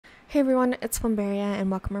Hey everyone, it's Plumberia and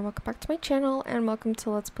welcome back to my channel and welcome to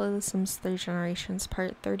Let's Play The Sims 3 Generations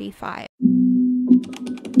Part 35.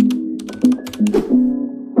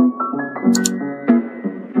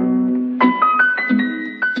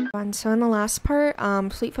 So in the last part,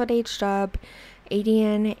 Fleetfoot aged up,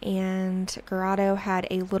 Aelin and Grotto had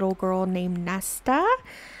a little girl named Nesta,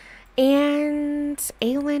 and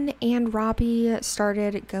Aelin and Robby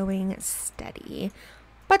started going steady.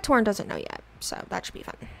 But Torin doesn't know yet, so that should be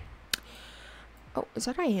fun. Oh, is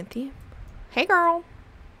that Ianthe? Hey girl!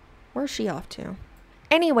 Where's she off to?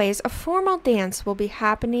 Anyways, a formal dance will be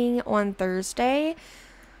happening on Thursday,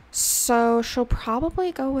 so she'll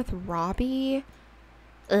probably go with Robby.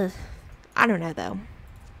 Ugh, I don't know though.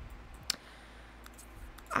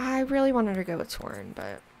 I really wanted to go with Torin,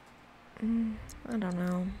 but I don't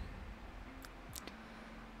know.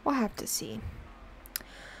 We'll have to see.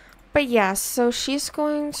 But yeah, so she's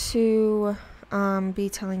going to be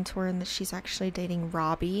telling Torin that she's actually dating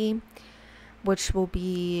Robby, which will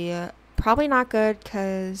be probably not good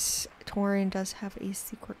because Torin does have a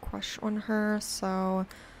secret crush on her, so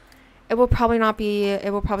it will probably not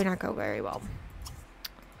go very well.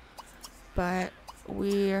 But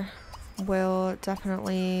we will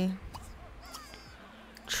definitely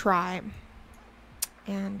try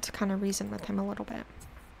and kind of reason with him a little bit.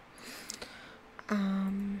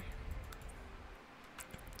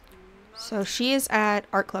 So she is at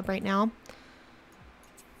art club right now,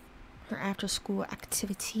 her after school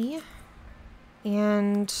activity.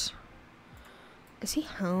 And is he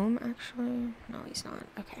home actually? No, he's not.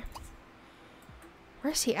 Okay.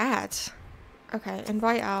 Where's he at? Okay,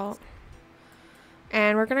 invite out.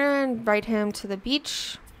 And we're gonna invite him to the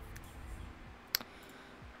beach.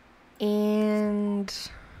 And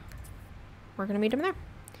we're gonna meet him there.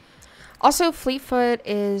 Also, Fleetfoot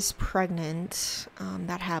is pregnant.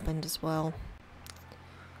 That happened as well.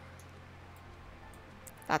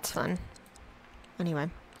 That's fun.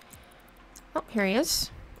 Anyway. Oh, here he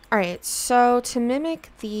is. Alright, so to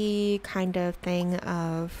mimic the kind of thing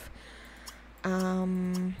of,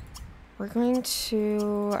 we're going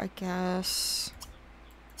to, I guess,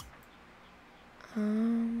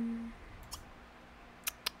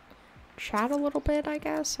 chat a little bit, I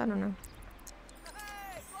guess. I don't know.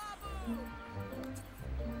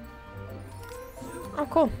 Oh,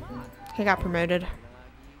 cool. He got promoted.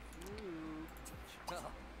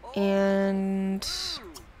 And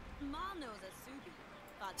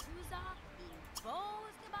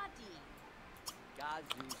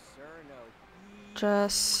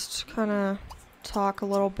just kind of talk a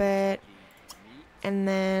little bit, and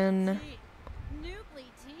then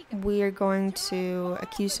we are going to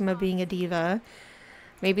accuse him of being a diva.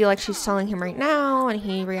 Maybe like she's telling him right now and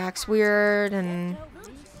he reacts weird and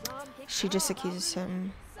she just accuses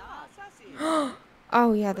him.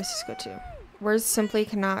 Oh yeah, this is good too. Words simply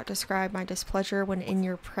cannot describe my displeasure when in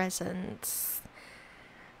your presence.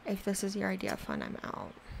 If this is your idea of fun, I'm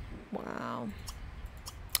out. Wow.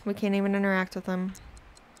 We can't even interact with him.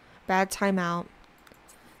 Bad timeout.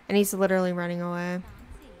 And he's literally running away.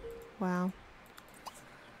 Wow.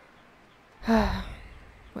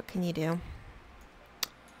 What can you do?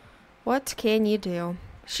 What can you do?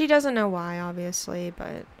 She doesn't know why, obviously,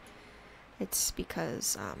 but it's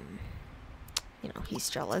because, you know, he's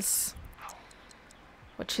jealous.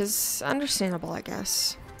 Which is understandable, I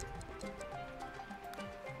guess.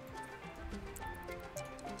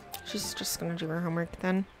 She's just gonna do her homework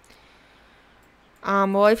then.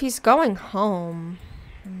 Well, if he's going home,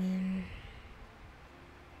 I mean,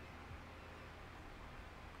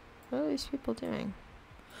 what are these people doing?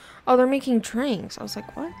 Oh, they're making drinks. I was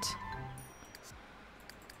like, what?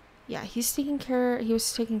 Yeah, he was taking care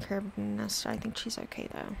of Nesta. I think she's okay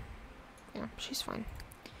though. Yeah, she's fine.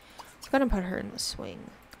 Let's go ahead and put her in the swing.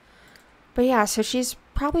 But yeah, so she's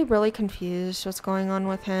probably really confused what's going on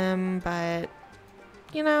with him, but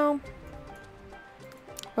you know,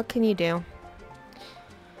 what can you do?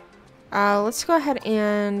 Let's go ahead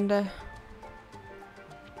and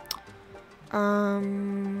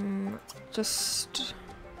just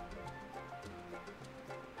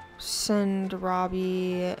send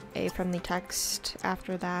Robby a friendly text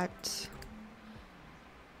after that.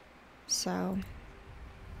 So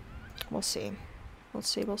we'll see. We'll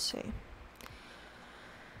see.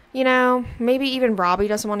 You know, maybe even Robby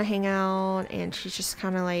doesn't want to hang out, and she's just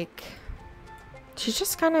kind of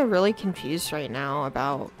really confused right now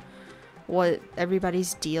about what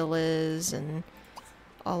everybody's deal is and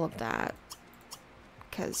all of that.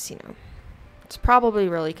 Because, you know, it's probably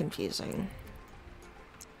really confusing.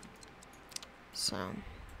 So,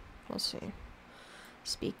 we'll see.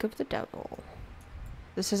 Speak of the devil.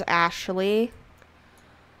 This is Ashley.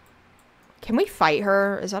 Can we fight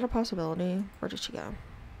her? Is that a possibility? Where did she go?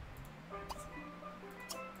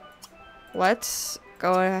 Let's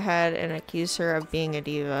go ahead and accuse her of being a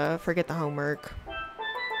diva. Forget the homework.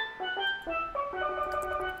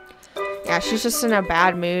 Yeah, she's just in a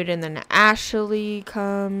bad mood, and then Ashley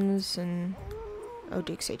comes and... Oh,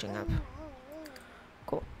 Duke's aging up.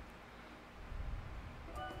 Cool.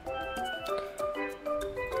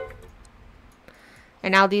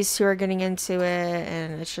 And now these two are getting into it,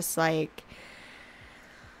 and it's just like...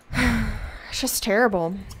 It's just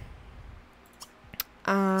terrible.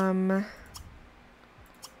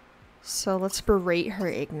 So let's berate her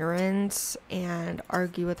ignorance and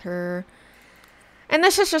argue with her. And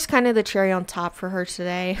this is just kind of the cherry on top for her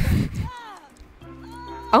today.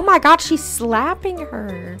 Oh my god, she's slapping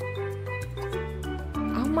her.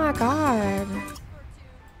 Oh my god.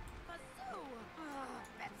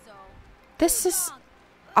 This is...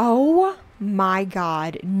 Oh my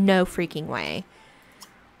god. No freaking way.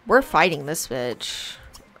 We're fighting this bitch.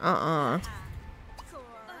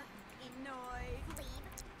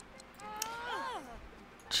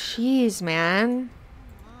 Jeez, man.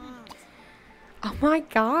 Oh my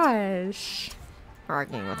gosh. We're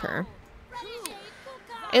arguing with her.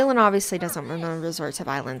 Aelin obviously doesn't want to resort to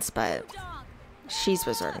violence, but she's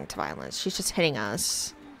resorting to violence. She's just hitting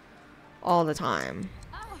us all the time.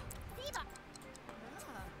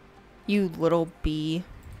 You little bee.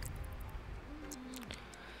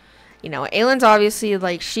 You know, Aelin's obviously,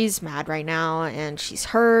 like, she's mad right now, and she's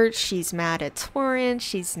hurt. She's mad at Torin.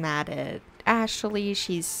 She's mad at Ashley.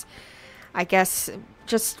 She's, I guess,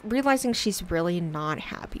 just realizing she's really not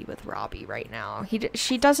happy with Robby right now.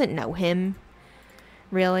 She doesn't know him,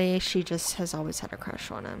 really. She just has always had a crush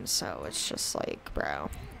on him, so it's just like, bro.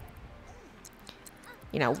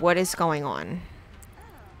 You know, what is going on?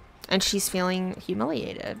 And she's feeling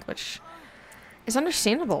humiliated, which is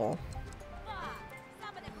understandable.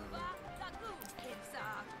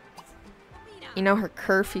 You know, her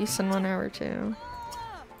curfew's in 1 hour too.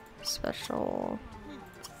 Special.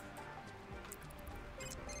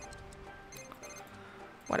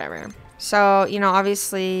 Whatever. So, you know,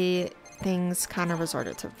 obviously things kind of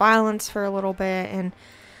resorted to violence for a little bit, and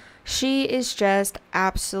she is just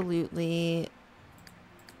absolutely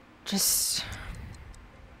just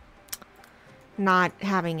not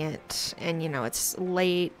having it. And, you know, it's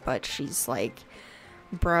late, but she's like,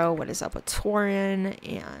 bro, what is up with Torin?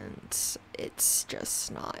 And it's just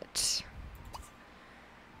not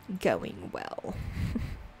going well.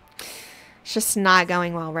 It's just not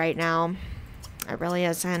going well right now. It really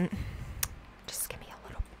isn't. Just give me a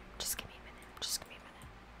minute. Just give me a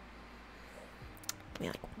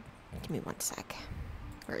minute. Give me 1 sec.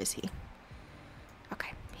 Where is he? Okay,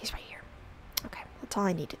 he's right here. Okay, that's all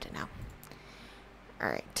I needed to know.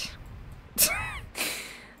 Alright. That's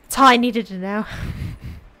all I needed to know.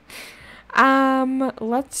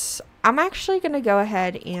 I'm actually gonna go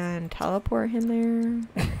ahead and teleport him there.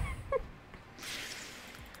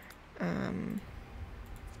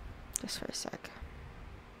 Just for a sec.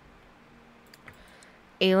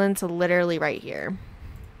 Aelin's literally right here.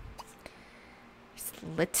 He's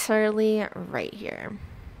literally right here.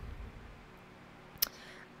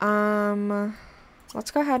 Let's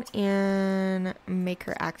go ahead and make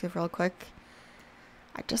her active real quick.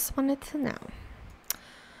 I just wanted to know.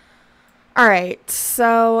 Alright,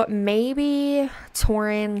 so maybe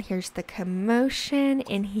Torin hears the commotion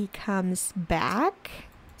and he comes back,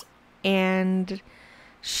 and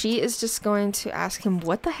she is just going to ask him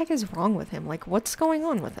what the heck is wrong with him. Like, what's going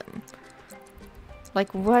on with him?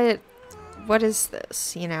 Like, what is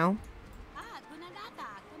this, you know?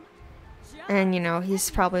 And, you know, he's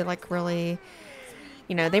probably like really,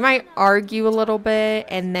 you know, they might argue a little bit,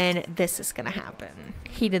 and then this is gonna happen.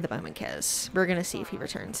 Heat of the moment kiss. We're gonna see if he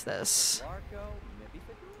returns this.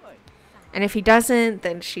 And if he doesn't,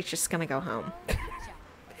 then she's just gonna go home.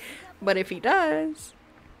 But if he does,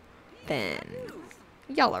 then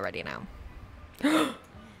y'all already know.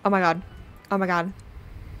 Oh my god. Oh my god.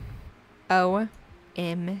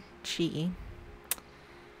 OMG.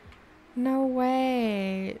 No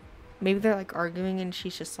way. Maybe they're like arguing and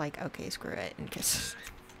she's just like, okay, screw it, and kisses.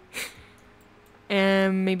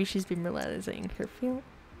 And maybe she's been realizing her feeling.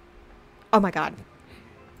 Oh my god.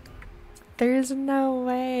 There's no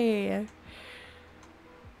way.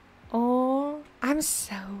 Oh, I'm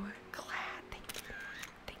so glad. Thank you.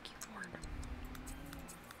 Thank you, Lord.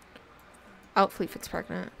 Oh, Fleetfoot's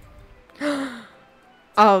pregnant.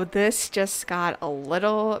 Oh, this just got a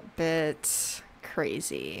little bit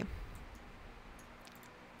crazy.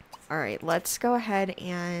 Alright, let's go ahead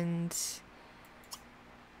and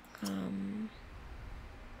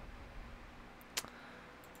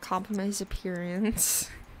compliment his appearance.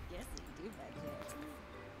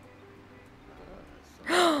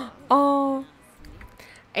 Oh,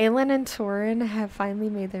 Aelin and Torin have finally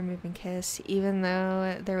made their move and kiss. Even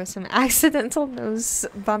though there was some accidental nose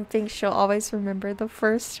bumping, she'll always remember the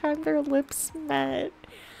first time their lips met.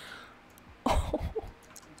 Oh,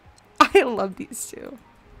 I love these two.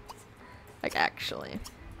 Like, actually.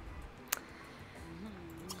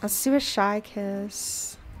 Let's do a shy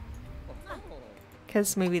kiss.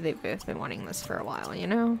 Because maybe they've both been wanting this for a while, you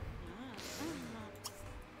know?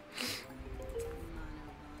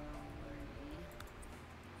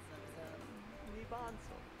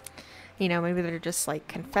 You know, maybe they're just like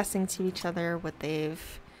confessing to each other what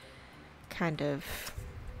they've kind of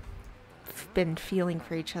been feeling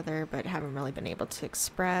for each other but haven't really been able to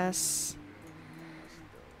express.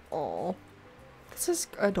 Oh, this is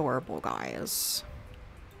adorable, guys.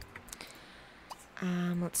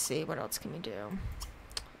 Let's see, what else can we do?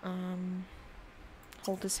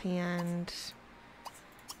 Hold his hand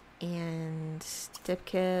and dip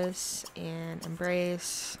kiss and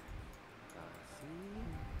embrace.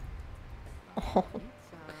 Oh,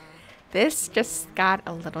 this just got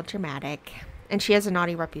a little dramatic. And she has a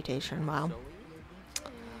naughty reputation. Wow.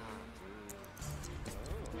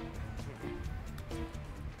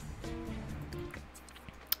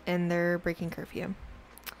 And they're breaking curfew.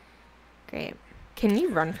 Great. Can you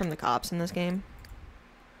run from the cops in this game?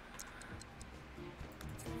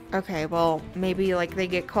 Okay, well, maybe like they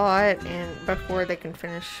get caught and before they can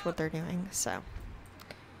finish what they're doing, so.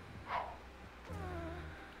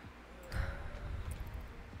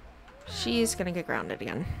 She's gonna get grounded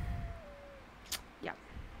again. Yep.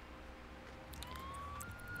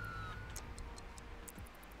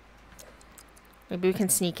 Maybe we can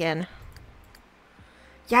sneak in.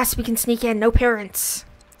 Yes, we can sneak in. No parents.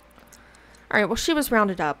 Alright, well, she was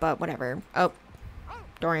rounded up, but whatever. Oh,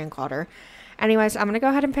 Dorian caught her. Anyways, I'm gonna go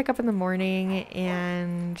ahead and pick up in the morning,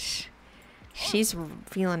 and she's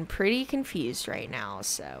feeling pretty confused right now,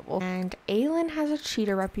 so. And Aelin has a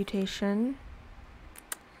cheater reputation.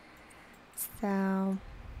 So,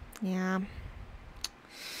 yeah.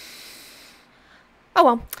 Oh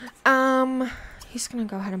well. He's gonna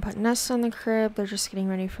go ahead and put Nesta in the crib. They're just getting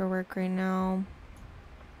ready for work right now.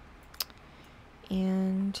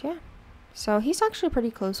 And yeah. So he's actually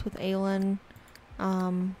pretty close with Aelin.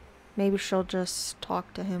 Maybe she'll just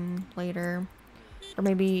talk to him later. Or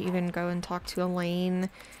maybe even go and talk to Elaine.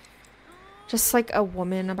 Just like a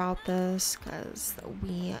woman about this. Because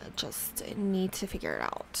we just need to figure it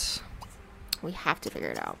out. We have to figure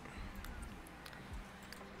it out.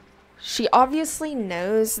 She obviously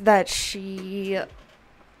knows that she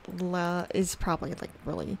is probably like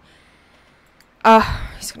really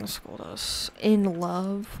he's gonna scold us, in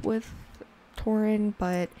love with Torin,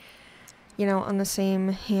 but you know, on the same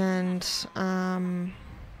hand, kind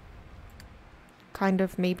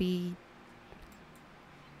of maybe,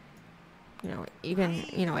 you know, even,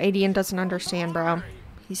 you know, Aelin doesn't understand, bro.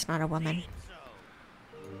 He's not a woman.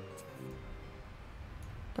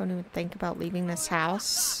 Don't even think about leaving this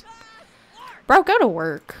house. Bro, go to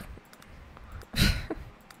work.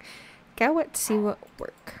 Go and see what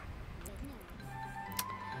work.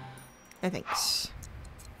 I think.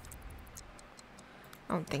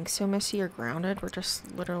 I don't think so, Missy. You're grounded. We're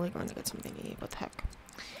just literally going to get something to eat. What the heck?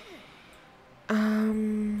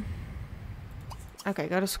 Okay,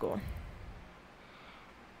 go to school.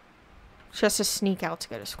 She has to sneak out to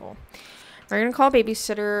go to school. We're gonna call a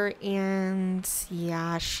babysitter, and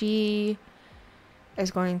yeah, she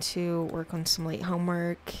is going to work on some late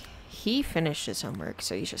homework. He finished his homework,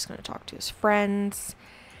 so he's just gonna talk to his friends.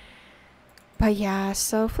 But yeah,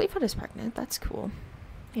 so Fleetfoot is pregnant. That's cool.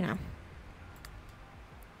 You know,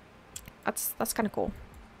 that's kind of cool.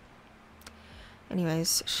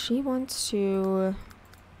 Anyways, she wants to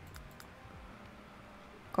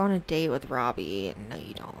go on a date with Robby. No,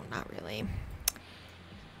 you don't. Not really.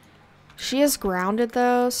 She is grounded,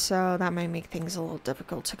 though, so that might make things a little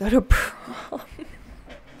difficult to go to prom.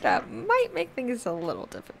 That might make things a little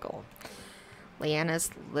difficult.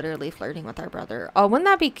 Leanna's literally flirting with our brother. Oh, wouldn't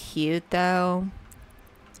that be cute, though?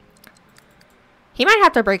 He might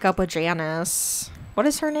have to break up with Janice. What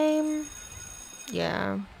is her name?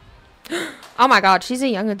 Yeah. Oh my god, she's a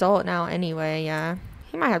young adult now anyway, yeah.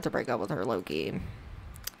 He might have to break up with her, Loki.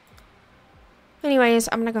 Anyways,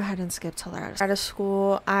 I'm gonna go ahead and skip till they're out of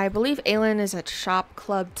school. I believe Aelin is at shop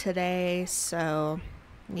club today, so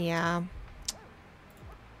yeah.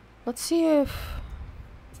 Let's see if...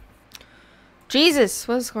 Jesus,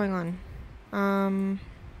 what is going on?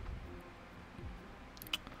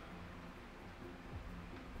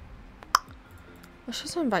 Let's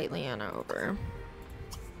just invite Leanna over.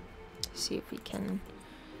 See if we can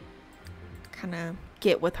kind of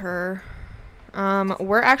get with her.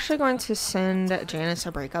 We're actually going to send Janice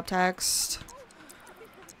a breakup text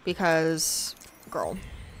because, girl,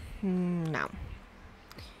 no.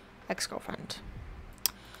 Ex-girlfriend.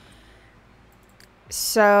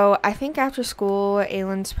 So I think after school,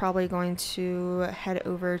 Aelin's probably going to head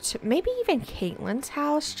over to maybe even Caitlin's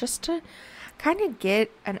house just to kind of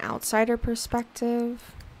get an outsider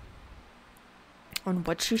perspective on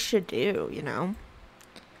what she should do, you know?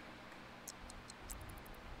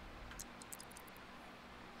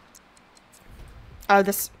 Oh,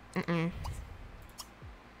 this... You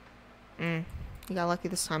got lucky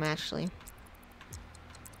this time, Ashley.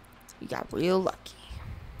 You got real lucky.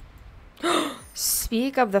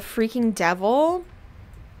 Speak of the freaking devil.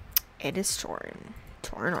 It is Torin.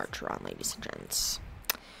 Torin Archeron, ladies and gents.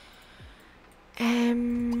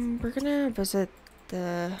 We're gonna visit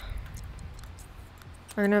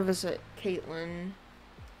Caitlin.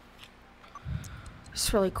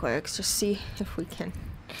 Just really quick. Just see if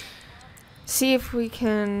we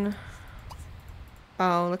can...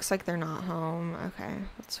 Oh, looks like they're not home. Okay,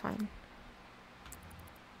 that's fine.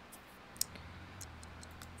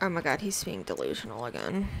 Oh my god, he's being delusional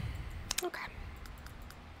again. Okay.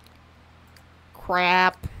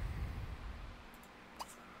 Crap.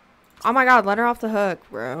 Oh my god, let her off the hook,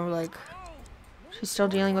 bro. Like, she's still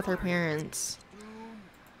dealing with her parents.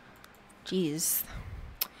 Jeez.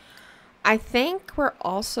 I think we're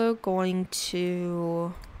also going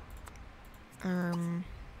to...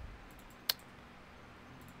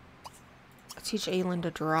 teach Aelin to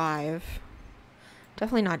drive.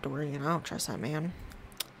 Definitely not Dorian. I don't trust that man.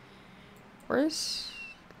 Where's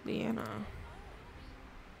Leanna?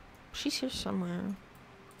 She's here somewhere.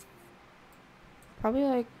 Probably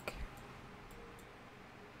like...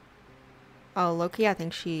 Oh, Loki, I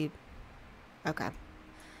think she... Okay.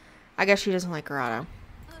 I guess she doesn't like Grotto.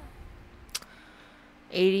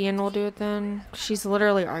 Aelin will do it then. She's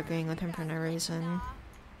literally arguing with him for no reason.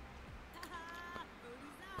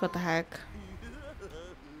 What the heck?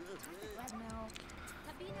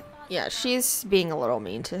 Yeah, she's being a little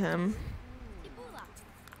mean to him.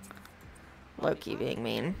 Loki being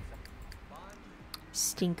mean.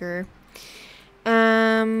 Stinker. Oh,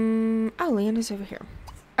 Leanna's over here.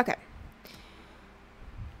 Okay.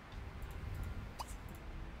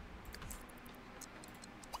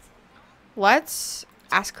 Let's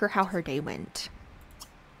ask her how her day went.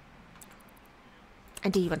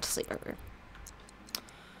 And do you want to sleep over?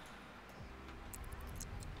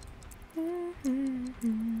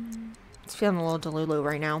 It's feeling a little delulu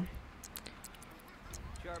right now.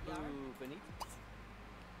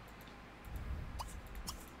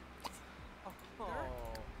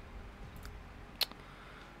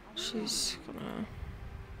 She's gonna...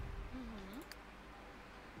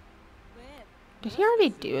 Did he already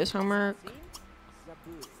do his homework? Go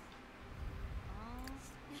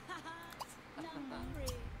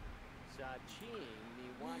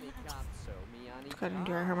ahead and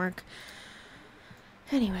do our homework.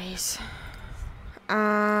 Anyways.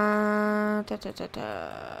 I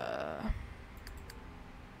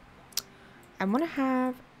want to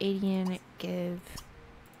have Aelin give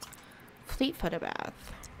Fleetfoot a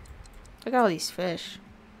bath. Look at all these fish.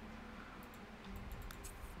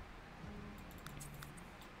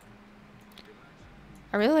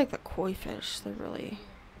 I really like the koi fish. They're really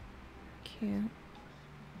cute.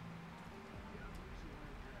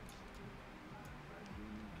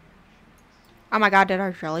 Oh my god, did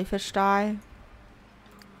our jellyfish die?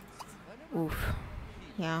 Oof.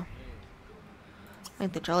 Yeah. I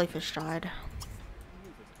think the jellyfish died.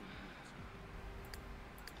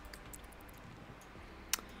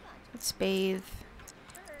 Let's bathe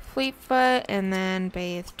Fleetfoot and then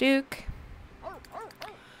bathe Duke.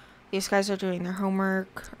 These guys are doing their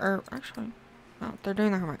homework. Or actually, no, they're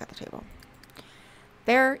doing their homework at the table.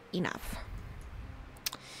 Fair enough.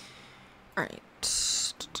 Alright.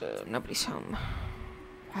 Nobody's home.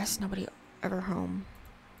 Why is nobody ever home?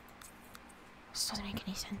 This doesn't make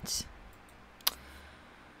any sense.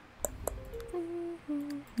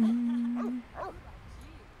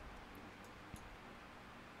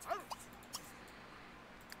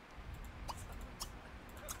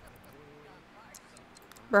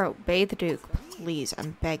 Bro, bathe the Duke, please.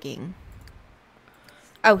 I'm begging.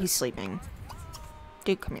 Oh, he's sleeping.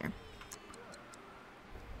 Duke, come here.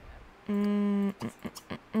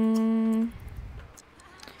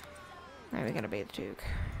 Alright, we gotta bathe the Duke.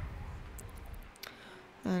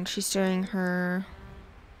 And she's doing her...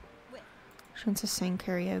 She wants to sing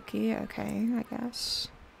karaoke. Okay, I guess.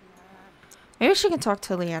 Maybe she can talk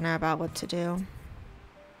to Leanna about what to do.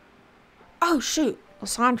 Oh, shoot.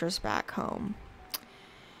 Lissandra's back home.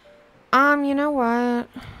 You know what?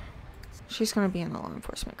 She's gonna be in a law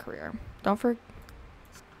enforcement career. Don't forget.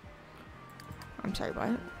 I'm sorry,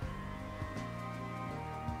 what?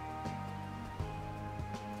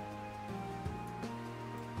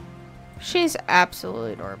 She's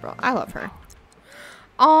absolutely adorable. I love her.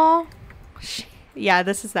 Aw. Yeah,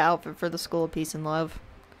 this is the outfit for the School of Peace and Love.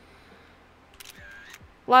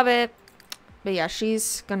 Love it. But yeah,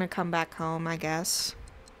 she's gonna come back home, I guess.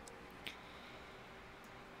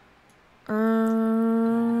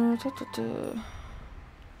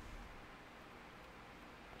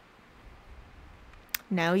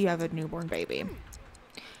 No, you have a newborn baby.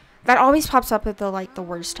 That always pops up at the the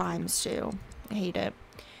worst times too. I hate it.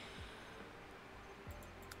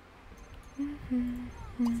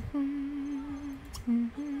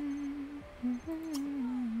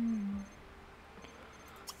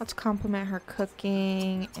 Let's compliment her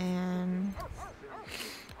cooking, and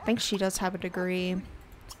I think she does have a degree,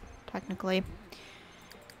 technically.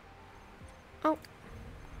 Oh.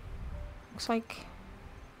 Looks like...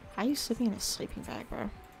 Why are you sleeping in a sleeping bag, bro?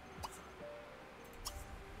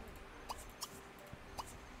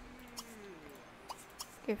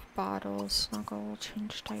 Give bottle, snuggle,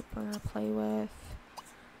 change diaper, play with.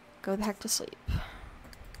 Go the heck to sleep.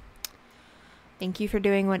 Thank you for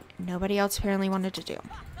doing what nobody else apparently wanted to do.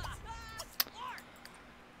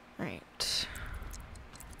 Right.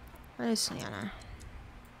 Where is Sienna?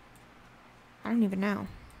 I don't even know.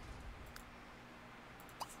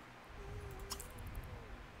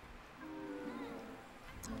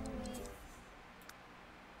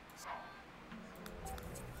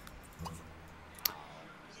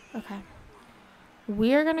 Okay.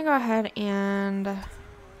 We're gonna go ahead and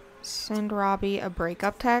send Robby a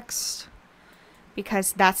breakup text,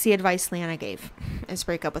 because that's the advice Leanna gave, is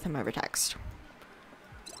break up with him over text.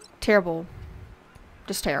 Terrible.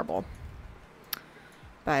 Just terrible.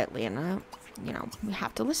 But Leanna, you know, we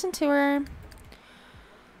have to listen to her.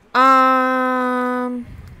 I'm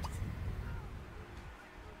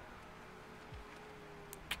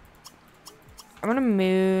gonna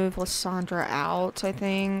move Lysandra out, I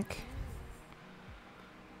think.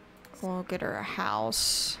 We'll get her a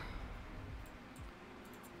house.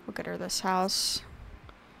 We'll get her this house.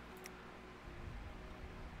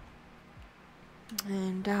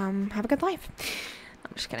 And, have a good life.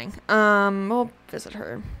 I'm just kidding. We'll visit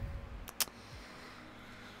her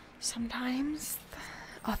sometimes.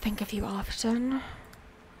 I'll think of you often.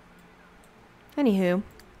 Anywho.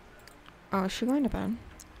 Oh, is she going to bed?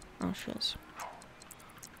 Oh, she is.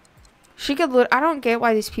 She could I don't get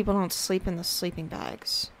why these people don't sleep in the sleeping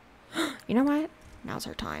bags. You know what? Now's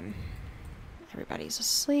our time. Everybody's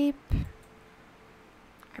asleep.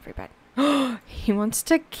 Everybody. He wants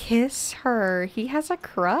to kiss her. He has a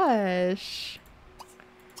crush.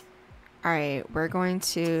 Alright, we're going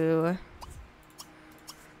to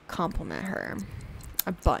compliment her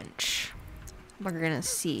a bunch. We're gonna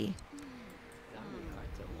see.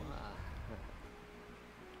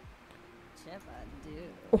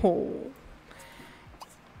 Oh.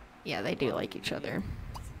 Yeah, they do like each other.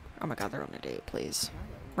 Oh my god, they're on a date, please.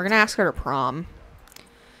 We're gonna ask her to prom.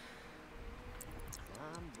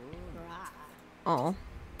 Oh.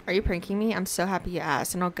 Are you pranking me? I'm so happy you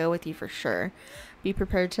asked, and I'll go with you for sure. Be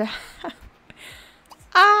prepared to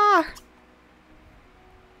Ah!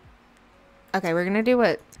 Okay, we're gonna do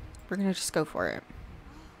it. We're gonna just go for it.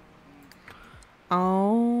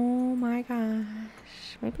 Oh my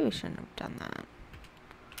gosh. Maybe we shouldn't have done that.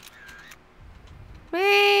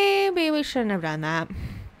 Maybe we shouldn't have done that.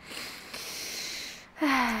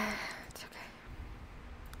 It's okay.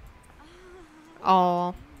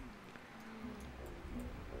 Oh.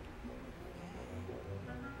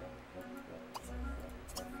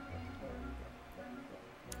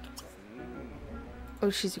 Oh,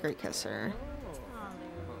 she's a great kisser.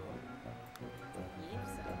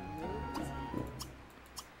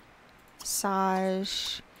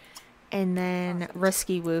 Massage. And then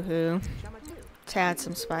risky woohoo to add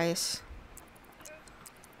some spice.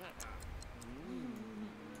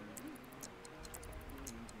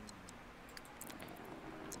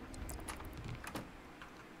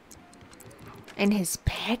 In his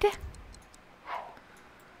bed?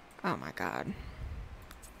 Oh my god.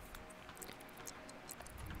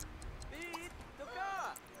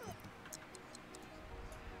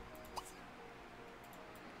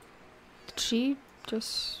 Did she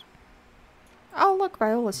just... Oh, look,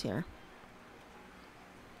 Viola's here.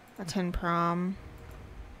 Attend prom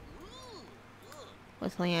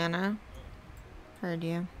with Leanna. Heard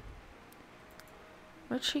you.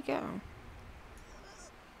 Where'd she go?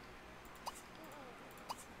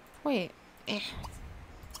 Wait.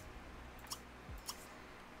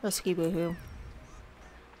 Risky boohoo.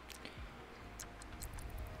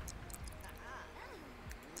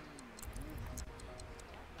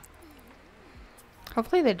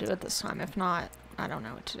 Hopefully they do it this time. If not, I don't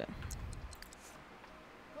know what to do.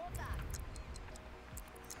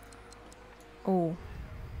 Oh.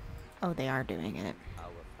 Oh, they are doing it.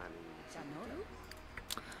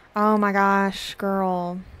 Oh my gosh,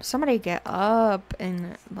 girl. Somebody get up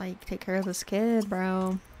and, like, take care of this kid,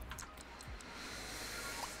 bro.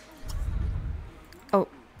 Oh.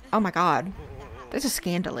 Oh my god. This is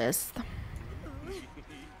scandalous.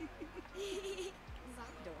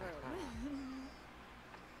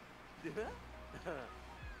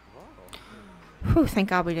 Whew, thank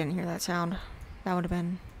God we didn't hear that sound. That would have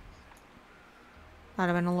been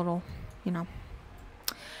a little, you know.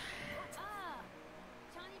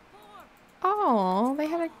 Oh, they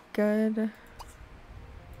had a good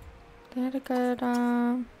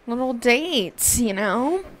little date, you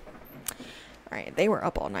know. Alright, they were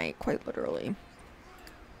up all night, quite literally.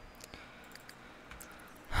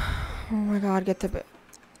 Oh my god, get the...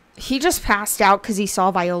 He just passed out because he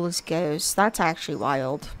saw Viola's ghost. That's actually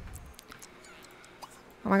wild.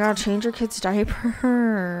 Oh my god, change your kid's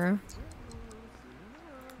diaper.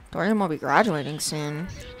 Dorian will be graduating soon.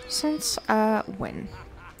 Since, when?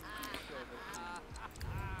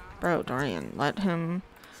 Bro, Dorian, let him...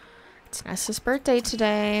 It's Nessa's birthday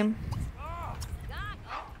today.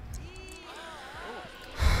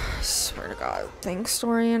 Swear to God. Thanks,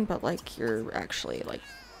 Dorian, but, like, you're actually, like,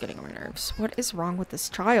 getting on my nerves. What is wrong with this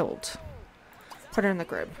child? Put her in the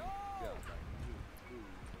crib.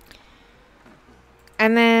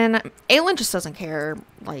 And then Aelin just doesn't care.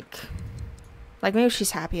 Like maybe she's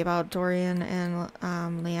happy about Dorian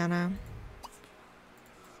and Leanna.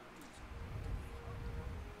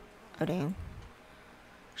 Oh dang.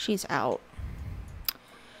 She's out.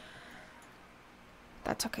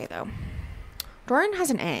 That's okay though. Dorian has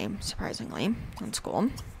an A, surprisingly, in school.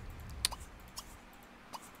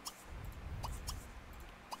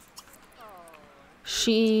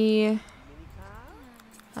 She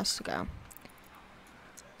has to go.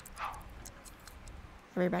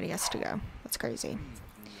 Everybody has to go. That's crazy.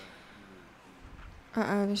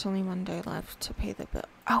 Uh-oh, there's only one day left to pay the bill.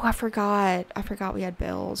 Oh, I forgot. I forgot we had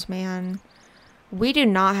bills, man. We do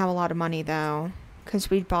not have a lot of money, though. Because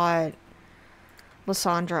we bought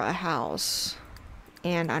Lysandra a house.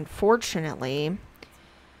 And unfortunately,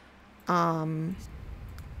 you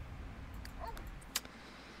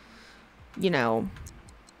know,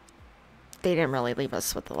 they didn't really leave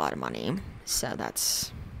us with a lot of money. So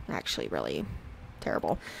that's actually really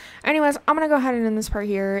terrible. Anyways, I'm gonna go ahead and end this part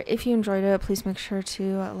here. If you enjoyed it, please make sure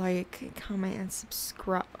to like, comment, and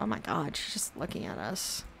subscribe. Oh my god, she's just looking at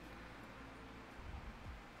us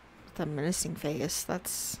with a menacing face.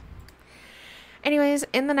 That's... Anyways,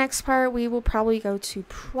 in the next part, we will probably go to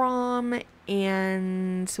prom,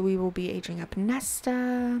 and we will be aging up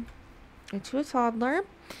Nesta into a toddler.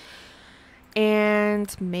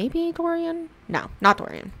 And maybe Dorian? No, not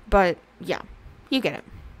Dorian. But yeah, you get it.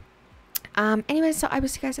 Anyways, so I will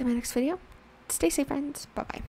see you guys in my next video. Stay safe, friends. Bye-bye.